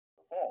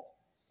default,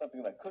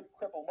 something that could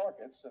cripple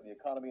markets and the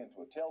economy into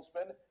a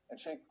tailspin and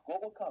shake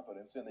global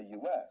confidence in the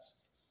U.S.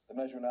 The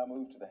measure now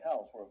moved to the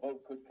House, where a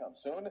vote could come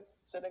soon,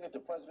 sending it to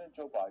President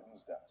Joe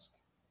Biden's desk.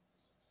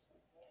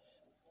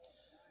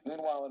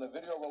 Meanwhile, in a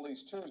video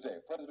released Tuesday,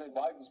 President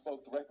Biden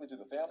spoke directly to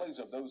the families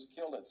of those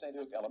killed at Sandy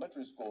Hook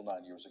Elementary School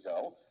 9 years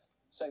ago,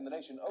 saying the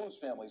nation owes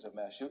families of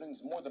mass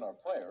shootings more than our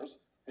prayers,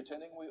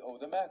 contending we owe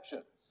them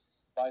action.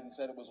 Biden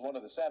said it was one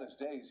of the saddest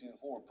days he and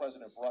former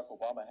President Barack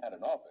Obama had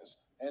in office,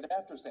 and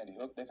after Sandy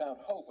Hook, they found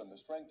hope in the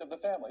strength of the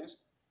families,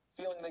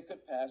 feeling they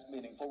could pass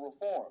meaningful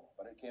reform,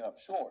 but it came up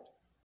short.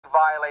 He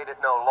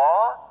violated no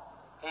law.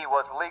 He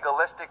was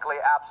legalistically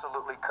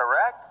absolutely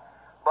correct,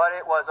 but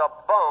it was a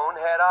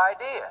bonehead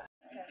idea.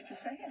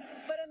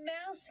 But a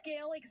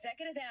mass-scale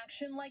executive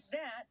action like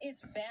that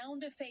is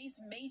bound to face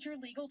major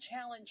legal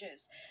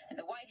challenges, and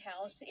the White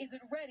House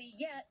isn't ready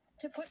yet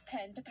to put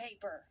pen to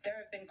paper. There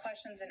have been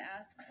questions and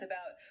asks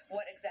about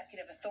what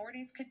executive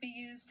authorities could be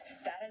used.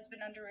 That has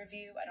been under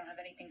review. I don't have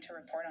anything to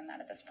report on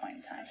that at this point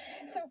in time.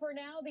 So for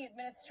now, the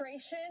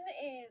administration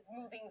is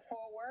moving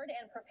forward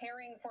and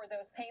preparing for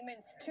those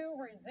payments to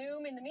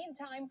resume. In the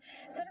meantime,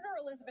 Senator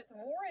Elizabeth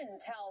Warren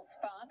tells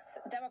Fox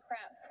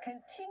Democrats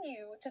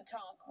continue to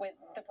talk with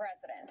the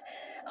president.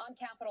 On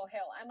Capitol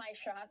Hill, I'm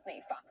Aisha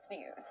Hasni, Fox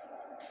News.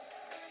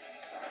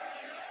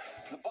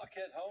 The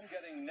Buckhead home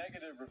getting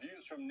negative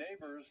reviews from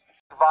neighbors.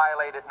 He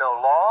violated no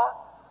law.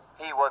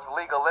 He was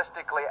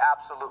legalistically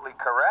absolutely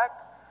correct,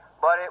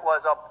 but it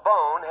was a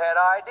bonehead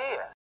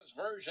idea.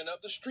 Version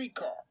of the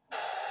streetcar.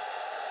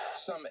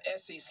 Some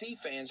SEC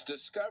fans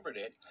discovered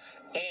it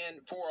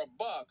and for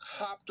 $1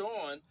 hopped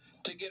on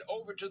to get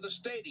over to the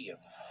stadium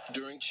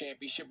during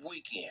championship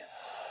weekend.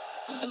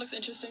 It looks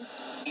interesting.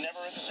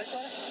 Never in the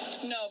streetcar?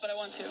 No, but I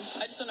want to.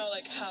 I just don't know,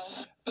 how.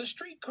 The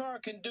streetcar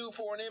can do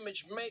for an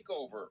image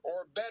makeover,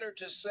 or better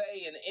to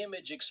say, an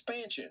image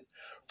expansion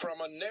from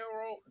a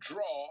narrow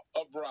draw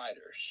of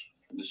riders.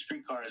 The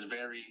streetcar is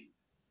very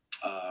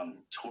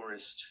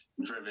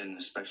tourist-driven,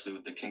 especially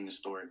with the King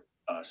Historic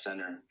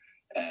Center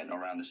and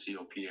around the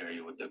COP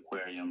area with the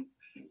aquarium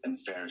and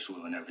the Ferris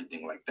wheel and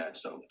everything like that.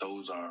 So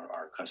those are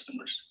our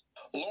customers.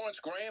 Lawrence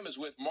Graham is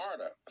with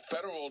MARTA.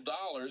 Federal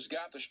dollars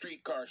got the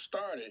streetcar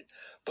started,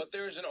 but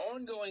there's an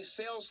ongoing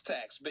sales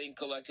tax being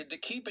collected to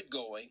keep it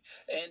going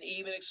and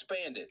even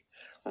expand it.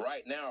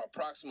 Right now,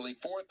 approximately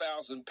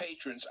 4,000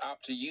 patrons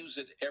opt to use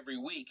it every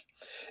week.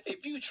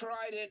 If you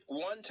tried it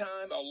one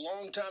time a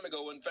long time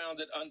ago and found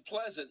it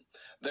unpleasant,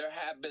 there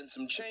have been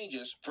some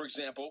changes. For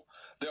example,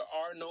 there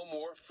are no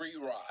more free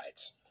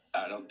rides.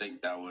 I don't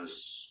think that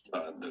was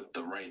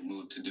the right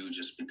move to do,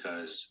 just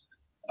because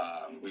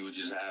we would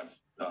just have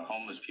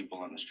homeless people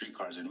on the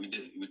streetcars, and we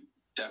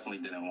definitely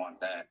didn't want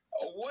that.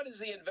 What is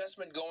the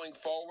investment going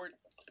forward?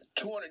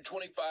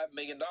 $225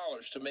 million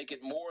to make it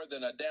more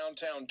than a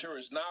downtown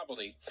tourist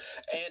novelty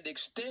and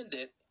extend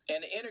it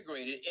and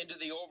integrate it into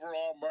the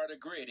overall MARTA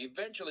grid,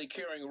 eventually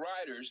carrying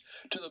riders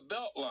to the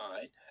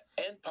Beltline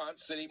and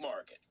Ponce City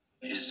Market.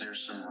 Is there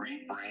some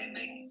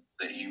rebranding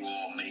that you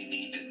all may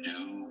need to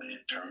do in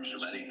terms of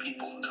letting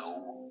people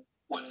know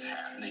what's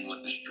happening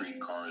with the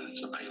streetcar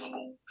that's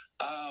available?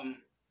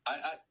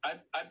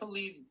 I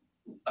believe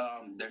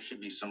there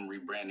should be some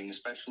rebranding,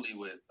 especially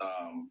with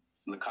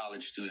the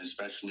college students,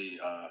 especially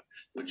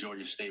with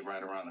Georgia State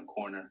right around the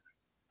corner.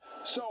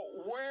 So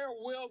where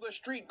will the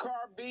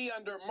streetcar be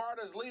under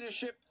MARTA's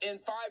leadership in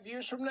 5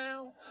 years from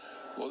now?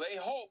 Well, they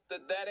hope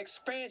that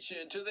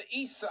expansion to the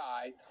east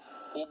side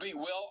will be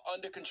well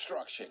under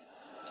construction.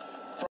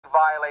 He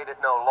violated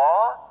no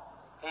law.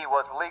 He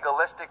was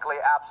legalistically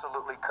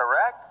absolutely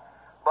correct,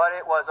 but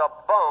it was a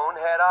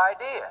bonehead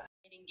idea.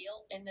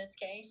 Guilt in this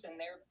case, and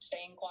they're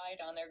staying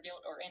quiet on their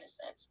guilt or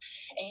innocence.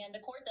 And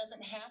the court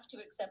doesn't have to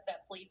accept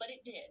that plea, but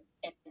it did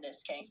in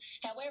this case.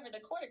 However,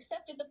 the court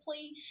accepted the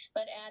plea,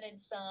 but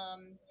added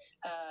some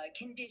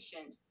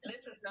conditions.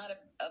 This was not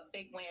a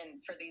big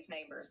win for these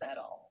neighbors at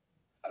all.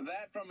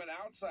 That from an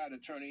outside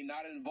attorney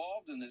not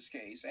involved in this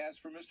case. As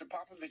for Mr.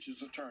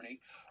 Popovich's attorney,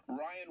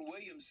 Ryan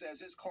Williams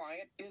says his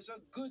client is a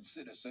good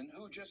citizen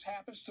who just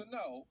happens to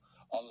know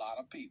a lot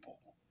of people.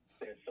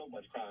 There's so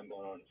much crime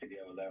going on in the city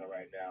of Atlanta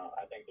right now.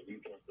 I think the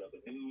resources of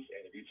the news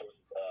and the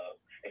resources of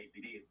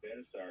APD is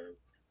better served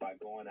by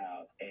going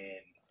out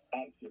and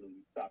actually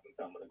stopping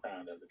some of the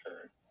crime that's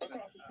occurring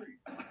across the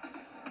street.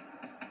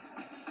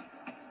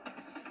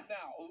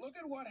 Now, look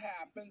at what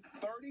happened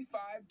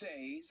 35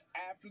 days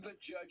after the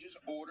judge's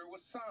order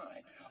was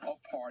signed. A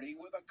party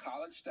with a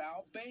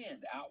college-style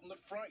band out in the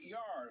front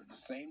yard of the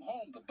same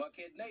home. The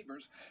Buckhead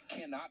neighbors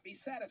cannot be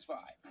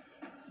satisfied.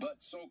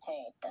 But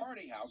so-called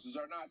party houses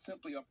are not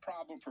simply a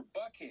problem for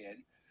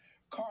Buckhead.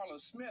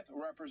 Carla Smith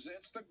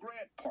represents the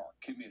Grant Park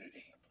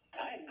community.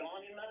 I had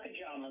gone in my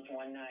pajamas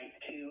one night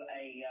to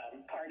a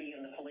party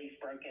and the police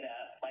broke it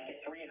up like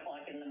at 3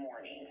 o'clock in the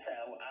morning.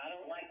 So I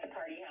don't like the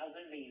party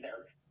houses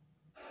either.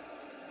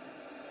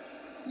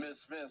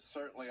 Ms. Smith,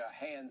 certainly a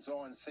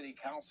hands-on city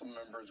council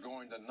member, is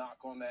going to knock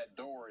on that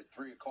door at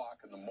 3 o'clock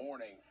in the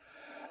morning.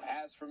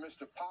 As for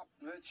Mr.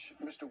 Popovich,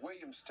 Mr.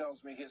 Williams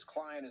tells me his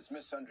client is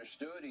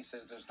misunderstood. He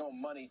says there's no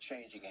money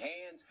changing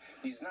hands.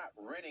 He's not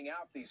renting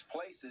out these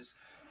places.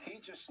 He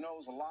just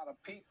knows a lot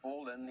of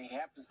people, and he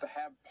happens to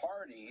have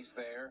parties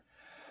there,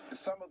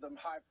 some of them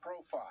high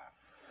profile.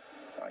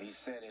 He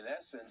said, in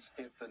essence,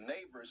 if the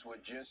neighbors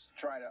would just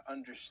try to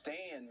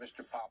understand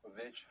Mr.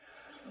 Popovich,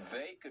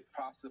 they could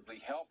possibly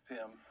help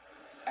him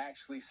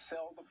actually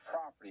sell the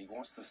property. He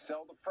wants to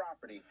sell the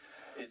property.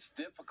 It's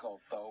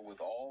difficult, though,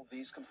 with all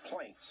these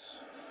complaints.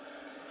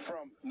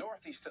 From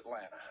Northeast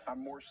Atlanta, I'm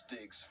Morse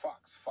Diggs,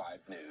 Fox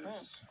 5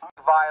 News.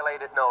 He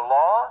violated no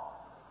law.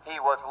 He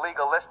was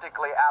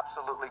legalistically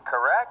absolutely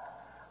correct,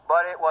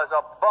 but it was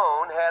a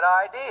bonehead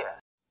idea.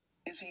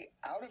 Is he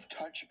out of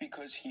touch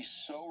because he's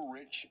so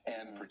rich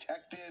and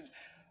protected?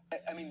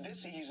 I mean,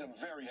 he's a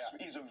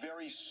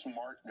very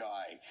smart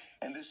guy,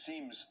 and this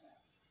seems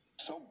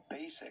so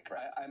basic.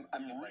 I'm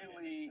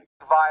really...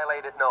 He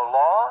violated no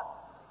law.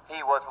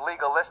 He was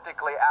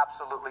legalistically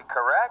absolutely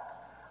correct,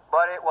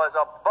 but it was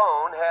a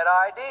bonehead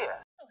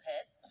idea.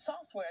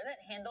 Software that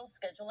handles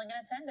scheduling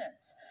and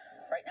attendance.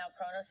 Right now,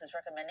 Kronos is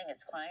recommending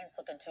its clients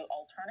look into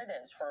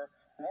alternatives for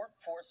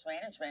workforce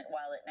management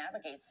while it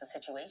navigates the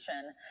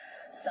situation.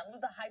 Some of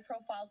the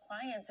high-profile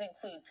clients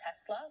include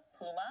Tesla,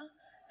 Puma,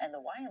 and the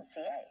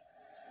YMCA.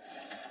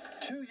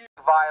 2 years.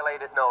 He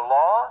violated no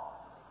law.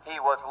 He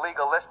was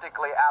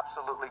legalistically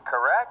absolutely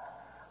correct,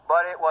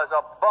 but it was a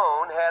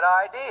bonehead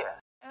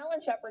idea. Alan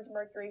Shepard's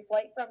Mercury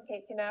flight from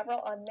Cape Canaveral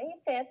on May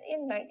 5th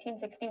in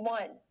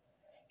 1961.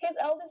 His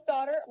eldest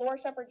daughter, Laura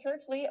Shepard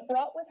Churchley,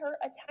 brought with her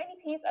a tiny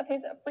piece of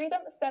his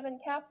Freedom 7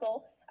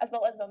 capsule, as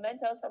well as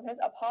mementos from his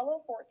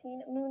Apollo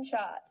 14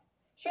 moonshot.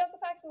 She also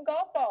packed some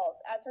golf balls,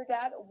 as her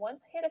dad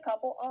once hit a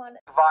couple on.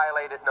 He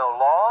violated no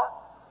law.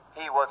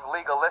 He was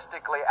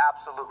legalistically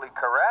absolutely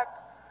correct,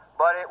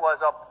 but it was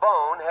a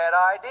bonehead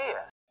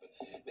idea.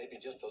 Maybe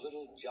just a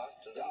little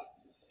jot to dot.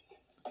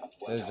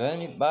 Does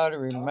anybody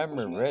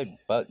remember Red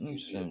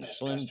Buttons and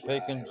Slim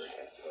Pickens?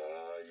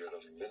 You're a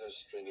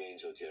ministering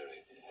angel,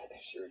 Jerry.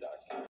 Sure, Doc.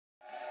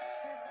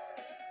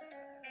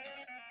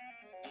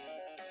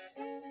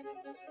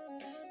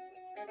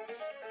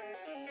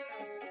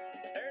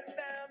 Earth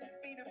down the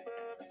feet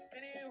above the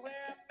city where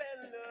I fell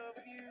in love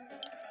with you.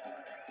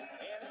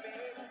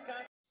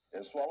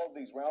 If swallowed,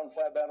 these round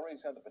flat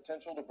batteries have the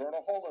potential to burn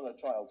a hole in a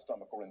child's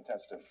stomach or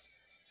intestines.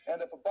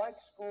 And if a bike,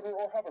 scooter,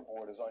 or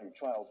hoverboard is on your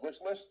child's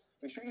wish list,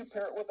 be sure you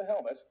pair it with a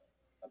helmet.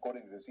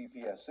 According to the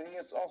CPSC,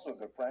 it's also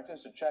good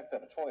practice to check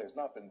that a toy has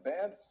not been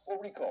banned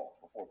or recalled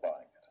before buying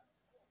it.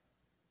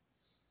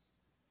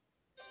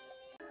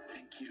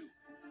 Thank you.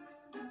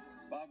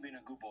 Bob being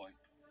a good boy.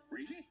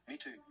 Really? Me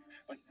too.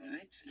 But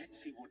let's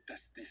see, what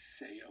does this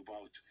say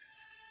about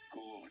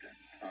Gordon?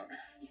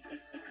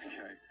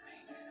 Okay.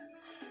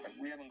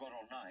 We haven't got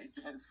all night.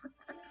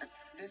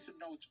 There's a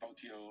note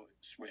about your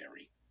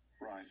swearing.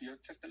 Right. You're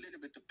just a little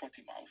bit of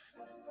potty mouth.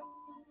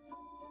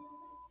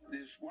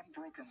 There's one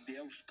program, they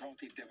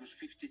counted, there was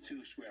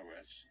 52 swear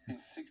words. In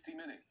 60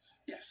 minutes?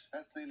 Yes.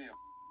 That's nearly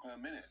per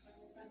minute.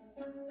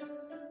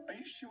 Are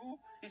you sure?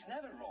 He's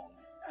never wrong.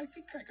 I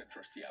think I can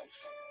trust the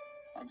elves.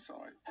 I'm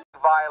sorry. He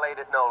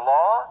violated no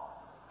law.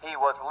 He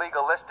was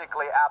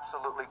legalistically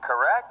absolutely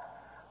correct,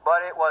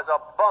 but it was a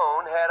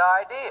bonehead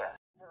idea.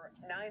 Over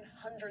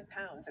 900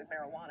 pounds of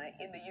marijuana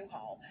in the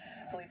U-Haul.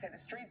 Police say the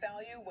street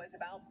value was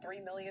about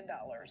 $3 million.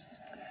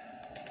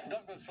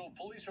 Douglasville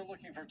police are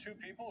looking for two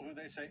people who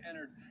they say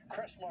entered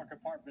Crestmark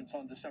Apartments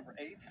on December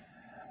 8th.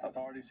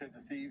 Authorities said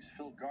the thieves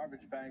filled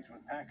garbage bags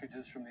with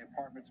packages from the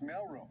apartment's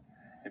mailroom.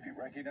 If you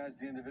recognize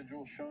the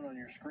individuals shown on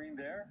your screen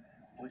there,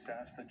 police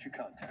ask that you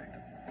contact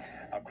them.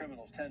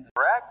 Criminals tend to...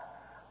 Correct,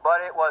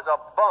 but it was a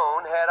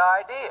bonehead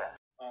idea.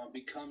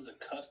 Becomes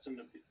accustomed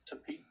to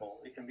people,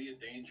 it can be a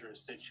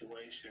dangerous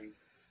situation,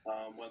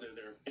 whether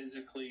they're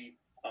physically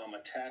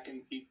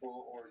attacking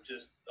people or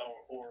just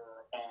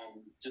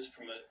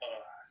from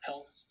a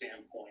health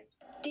standpoint.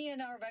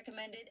 DNR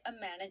recommended a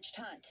managed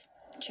hunt.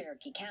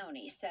 Cherokee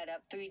County set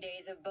up 3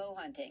 days of bow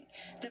hunting.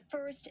 The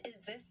first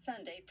is this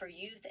Sunday for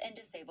youth and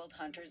disabled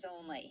hunters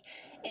only.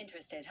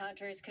 Interested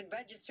hunters could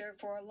register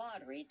for a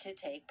lottery to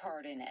take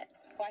part in it.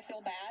 I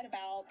feel bad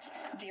about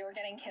deer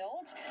getting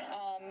killed.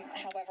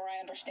 However, I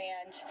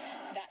understand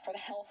that for the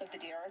health of the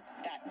deer,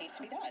 that needs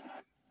to be done.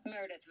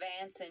 Meredith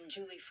Vance and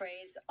Julie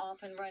Fraze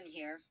often run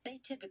here. They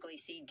typically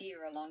see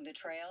deer along the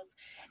trails.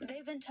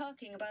 They've been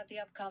talking about the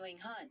upcoming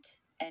hunt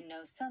and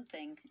know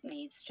something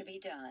needs to be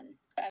done.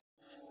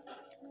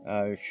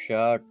 I was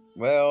shocked.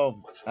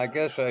 Well, I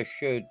guess I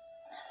should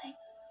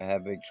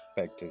have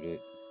expected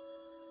it.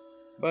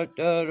 But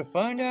to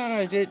find out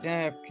I didn't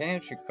have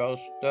cancer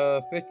cost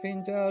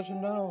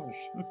 $15,000.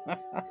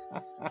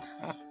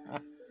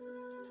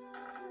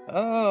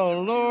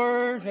 Oh,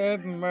 Lord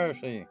have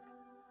mercy.